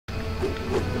You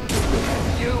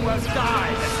will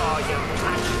die before you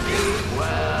catch me,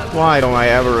 worm. Why don't I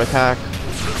ever attack?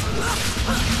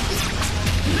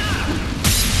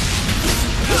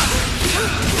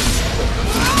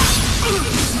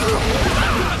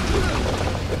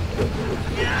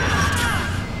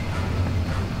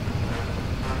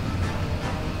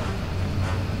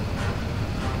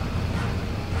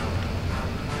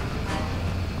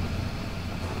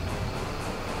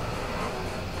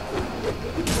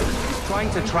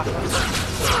 Trying to trap us.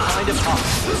 Kind of hard.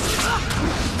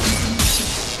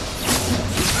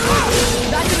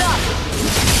 That's enough!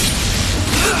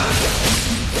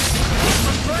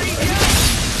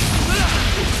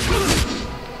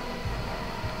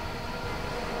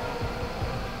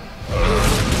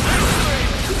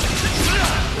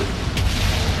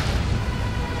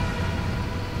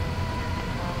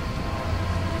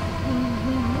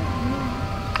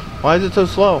 Why is it so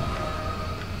slow?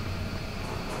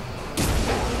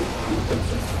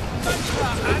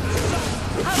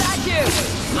 How about you?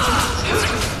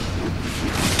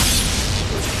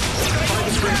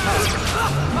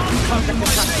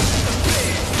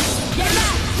 Get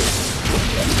back!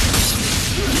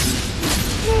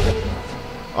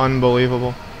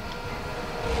 Unbelievable.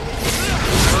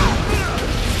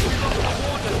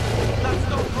 That's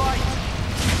not right.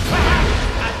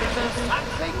 And there's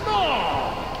something more.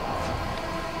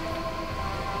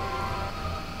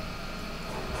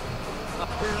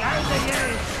 Behind the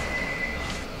gate.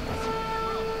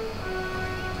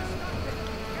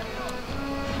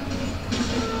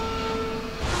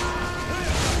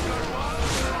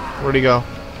 Where'd he go?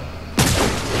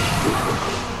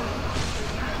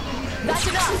 That's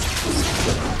enough!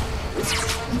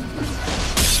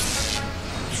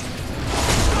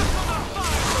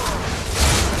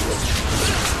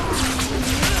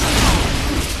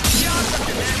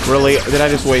 Really? Did I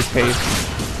just waste pace?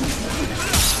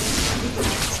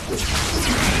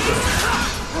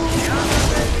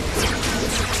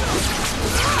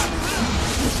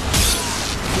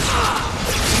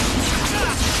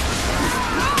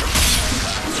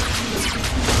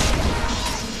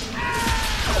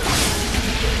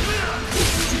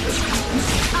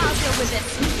 I'll deal with it.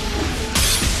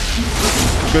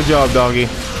 Good job, doggy.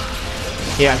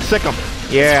 Yeah, sick him.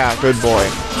 Yeah, good boy.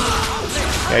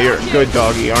 Yeah, you're a good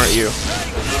doggy, aren't you?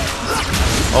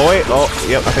 Oh wait, oh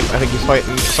yep, I think he's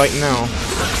fighting now.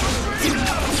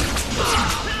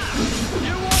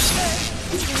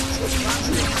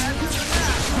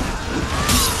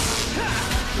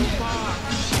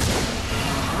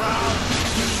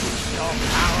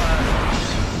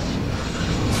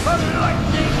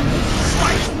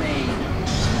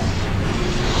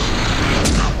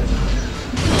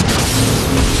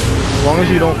 As long as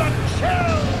you don't.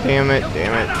 Damn it,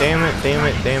 damn it, damn it, damn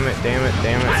it, damn it, damn it,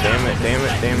 damn it, damn it, damn it, damn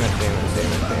it, damn it,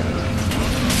 damn it, damn it.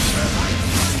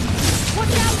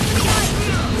 Watch out!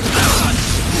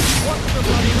 What's the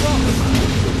bloody wrong?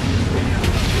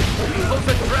 Pull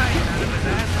the drain out of his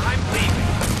ass. I'm leaving.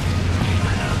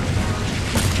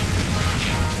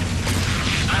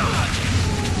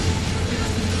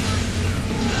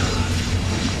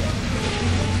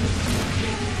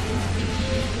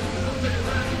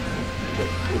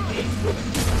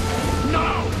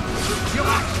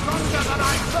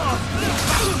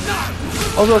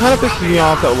 Also, it kind of pisses me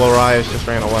off that Lorias just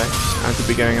ran away at the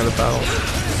beginning of the battle.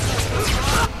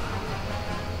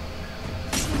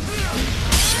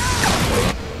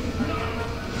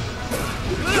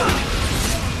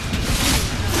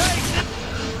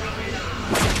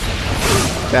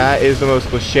 That is the most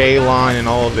cliche line in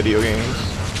all of video games.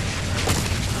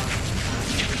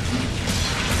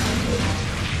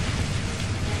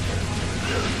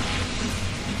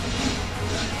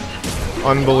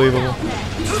 Unbelievable.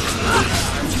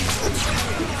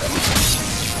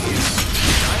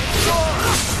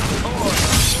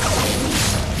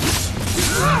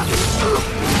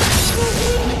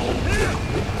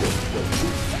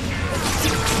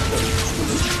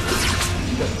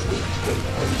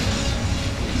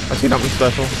 I see nothing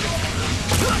special.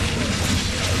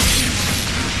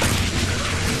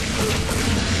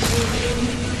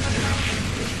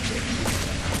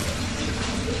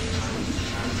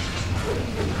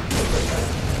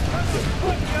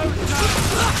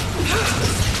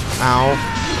 Ow.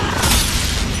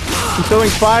 He's throwing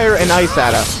fire and ice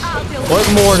at us. What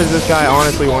more does this guy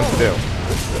honestly want to do?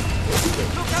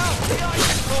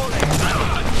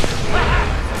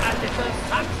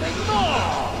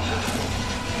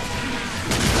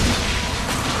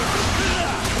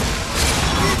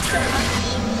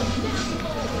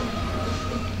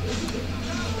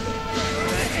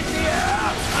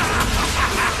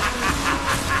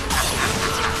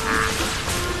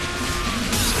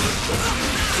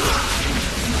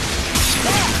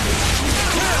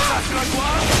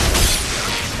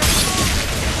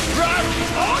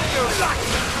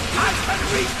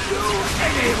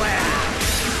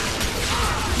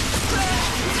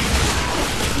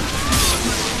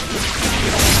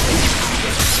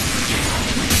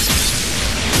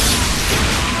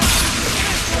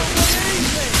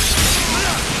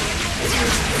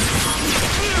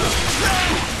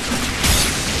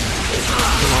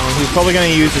 He's probably gonna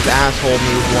use his asshole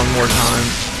move one more time,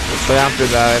 but after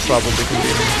that, I probably can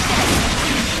beat him.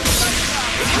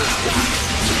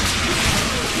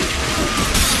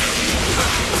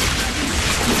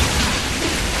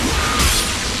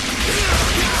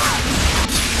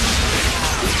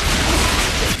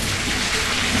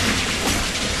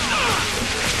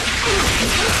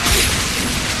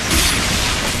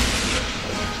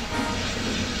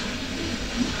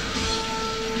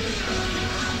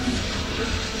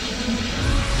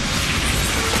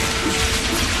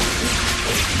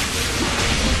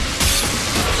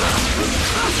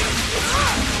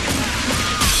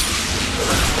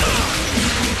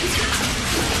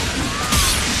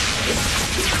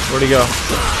 Where'd he go?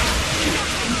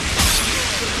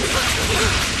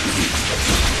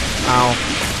 Ow.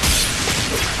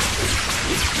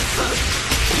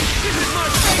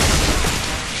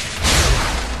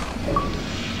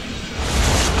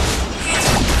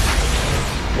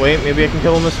 Wait, maybe I can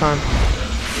kill him this time.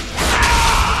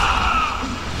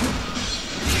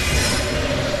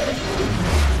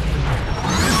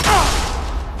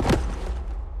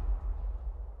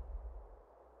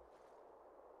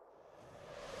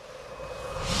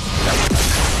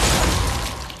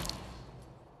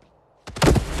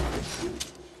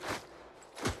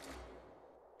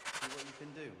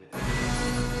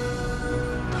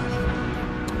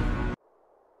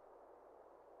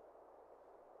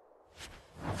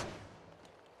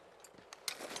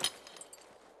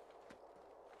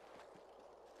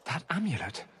 That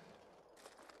amulet.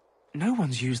 No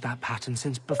one's used that pattern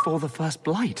since before the First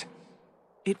Blight.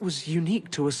 It was unique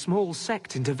to a small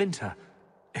sect in Tevinter,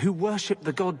 who worshipped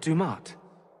the god Dumat.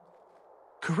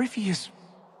 Corypheus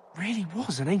really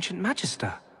was an ancient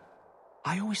magister.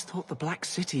 I always thought the Black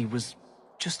City was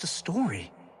just a story.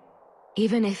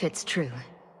 Even if it's true,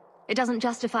 it doesn't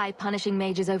justify punishing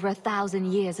mages over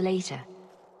 1,000 years later.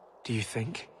 Do you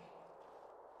think?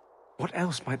 What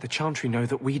else might the Chantry know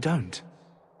that we don't?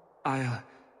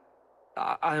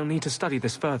 I'll need to study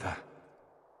this further.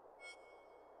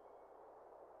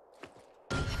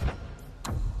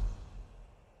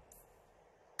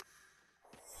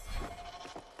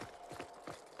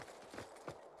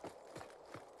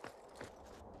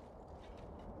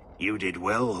 You did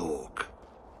well, Hawke.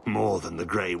 More than the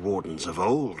Grey Wardens of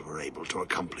old were able to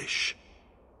accomplish.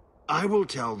 I will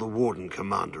tell the Warden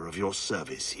Commander of your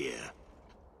service here.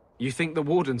 You think the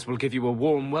Wardens will give you a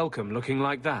warm welcome looking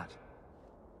like that?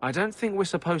 I don't think we're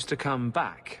supposed to come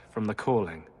back from the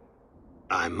calling.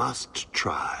 I must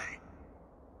try.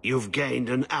 You've gained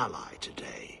an ally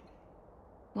today.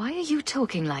 Why are you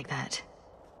talking like that?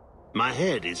 My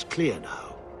head is clear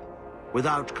now.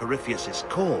 Without Corypheus's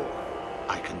call,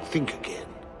 I can think again.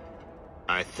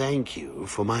 I thank you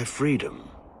for my freedom.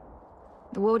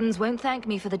 The Wardens won't thank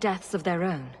me for the deaths of their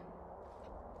own.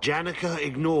 Janica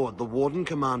ignored the Warden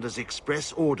Commander's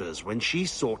express orders when she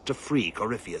sought to free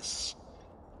Corypheus.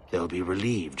 They'll be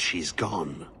relieved she's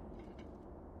gone.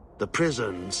 The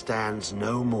prison stands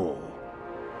no more.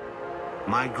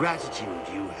 My gratitude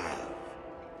you have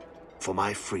for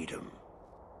my freedom.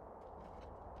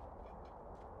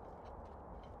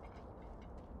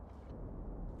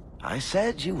 I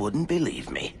said you wouldn't believe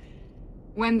me.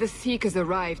 When the Seekers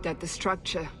arrived at the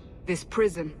structure, this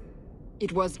prison,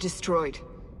 it was destroyed.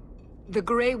 The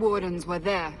Grey Wardens were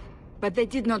there, but they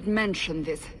did not mention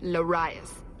this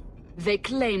Larius. They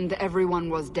claimed everyone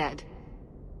was dead.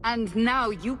 And now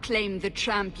you claim the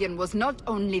champion was not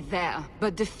only there,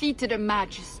 but defeated a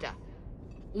Magister.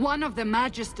 One of the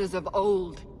Magisters of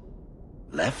old.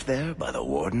 Left there by the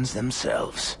Wardens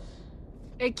themselves.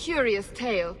 A curious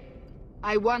tale.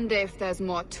 I wonder if there's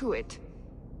more to it.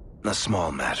 A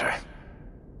small matter.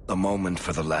 A moment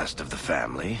for the last of the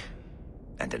family,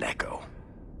 and an echo.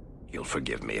 You'll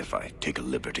forgive me if I take a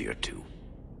liberty or two.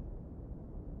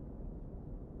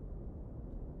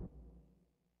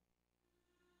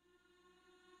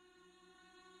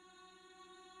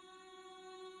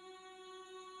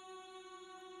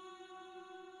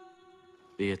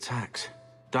 The attacks.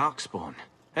 Darkspawn.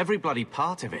 Every bloody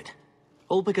part of it.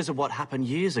 All because of what happened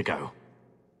years ago.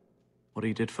 What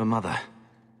he did for Mother.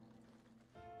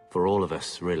 For all of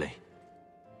us, really.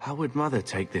 How would Mother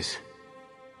take this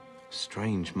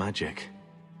strange magic?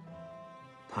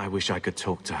 I wish I could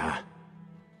talk to her.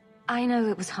 I know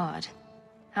it was hard.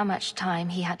 How much time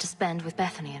he had to spend with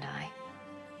Bethany and I.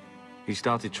 He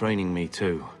started training me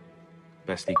too.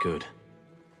 Best he could.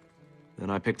 Then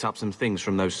I picked up some things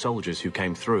from those soldiers who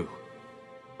came through.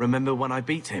 Remember when I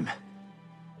beat him?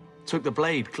 Took the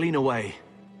blade clean away.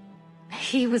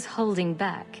 He was holding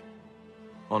back.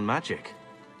 On magic?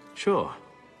 Sure,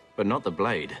 but not the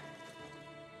blade.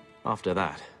 After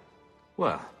that,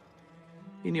 well,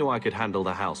 He knew I could handle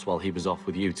the house while he was off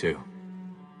with you two.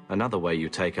 Another way you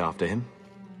take after him,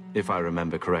 if I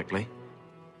remember correctly.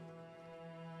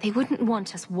 They wouldn't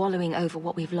want us wallowing over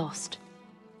what we've lost.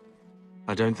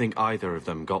 I don't think either of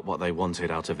them got what they wanted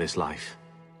out of this life.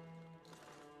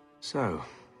 So,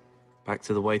 back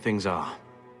to the way things are.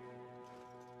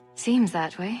 Seems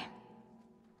that way.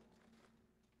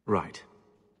 Right.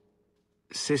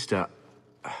 Sister...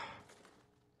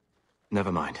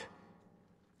 Never mind.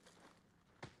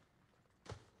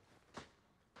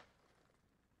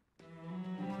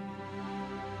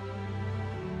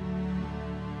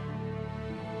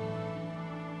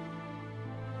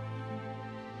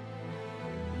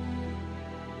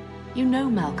 You know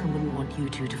Malcolm wouldn't want you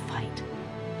two to fight.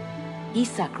 He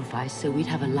sacrificed so we'd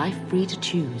have a life free to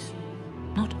choose,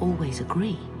 not always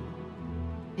agree.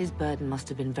 His burden must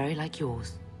have been very like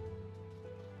yours.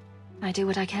 I do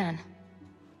what I can.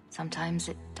 Sometimes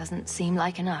it doesn't seem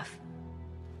like enough.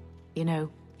 You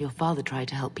know, your father tried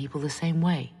to help people the same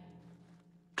way.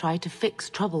 Tried to fix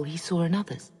trouble he saw in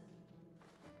others.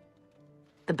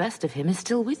 The best of him is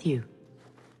still with you.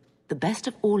 The best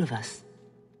of all of us.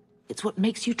 It's what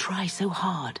makes you try so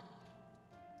hard.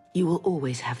 You will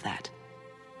always have that.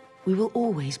 We will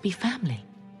always be family.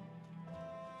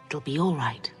 It'll be all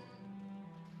right.